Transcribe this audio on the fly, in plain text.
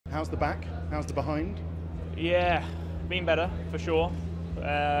How's the back? How's the behind? Yeah, been better for sure.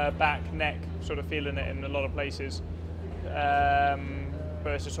 Back, neck, sort of feeling it in a lot of places. But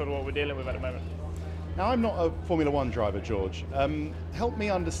it's just sort of what we're dealing with at the moment. Now, I'm not a Formula One driver, George. Help me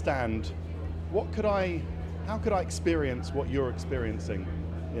understand, how could I experience what you're experiencing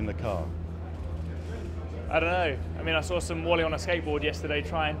in the car? I don't know. I mean, I saw some Wally on a skateboard yesterday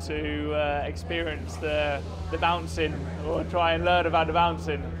trying to experience the bouncing, or try and learn about the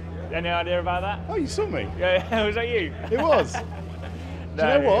bouncing. Any idea about that? Oh, you saw me. Yeah, was that you? It was. Do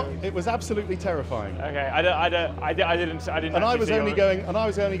No, you know what? It was absolutely terrifying. Okay, I didn't. And I was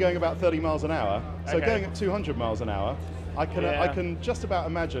only going about 30 miles an hour. So Okay. going at 200 miles an hour, I can just about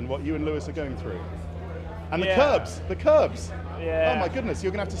imagine what you and Lewis are going through. And the curbs. Yeah. Oh my goodness,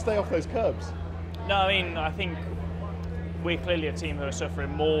 you're going to have to stay off those curbs. No, I mean, I think we're clearly a team who are suffering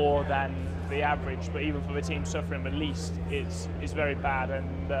more than the average, but even for the team suffering the least, it's very bad.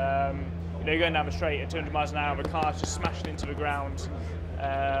 And you're going down the straight at 200 miles an hour, the car's just smashed into the ground.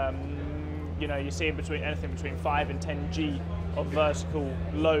 You're seeing anything between 5 and 10 G of vertical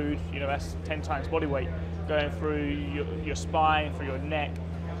load. That's 10 times body weight going through your spine, through your neck.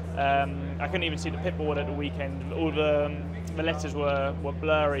 I couldn't even see the pit board at the weekend. All the letters were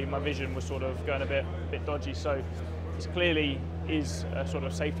blurry. My vision was sort of going a bit dodgy. So this clearly is a sort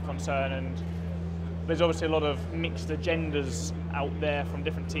of safety concern, and there's obviously a lot of mixed agendas out there from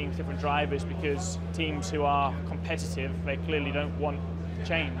different teams, different drivers, because teams who are competitive, they clearly don't want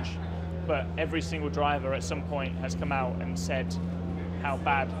change. But every single driver at some point has come out and said how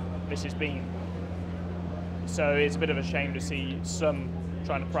bad this has been. So it's a bit of a shame to see some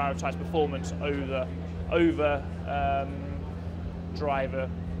trying to prioritise performance over driver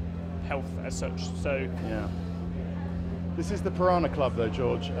health as such. So yeah, this is the Piranha Club, though,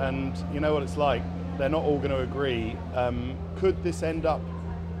 George, and you know what it's like. They're not all going to agree. Could this end up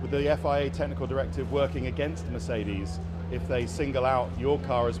with the FIA technical directive working against Mercedes if they single out your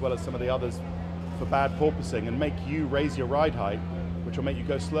car as well as some of the others for bad porpoising and make you raise your ride height, which will make you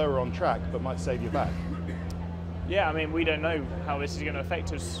go slower on track but might save your back? Yeah, I mean, we don't know how this is going to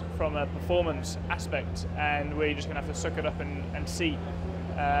affect us from a performance aspect, and we're just going to have to suck it up and see.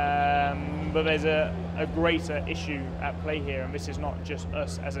 But there's a greater issue at play here, and this is not just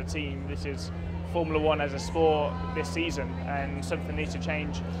us as a team, this is Formula One as a sport this season, and something needs to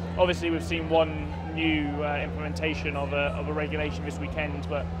change. Obviously, we've seen one new implementation of a regulation this weekend,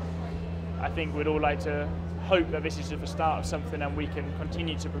 but I think we'd all like to hope that this is just the start of something and we can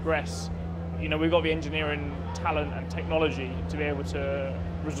continue to progress. We've got the engineering talent and technology to be able to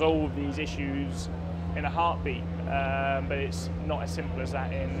resolve these issues in a heartbeat, but it's not as simple as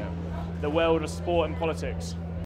that in the world of sport and politics.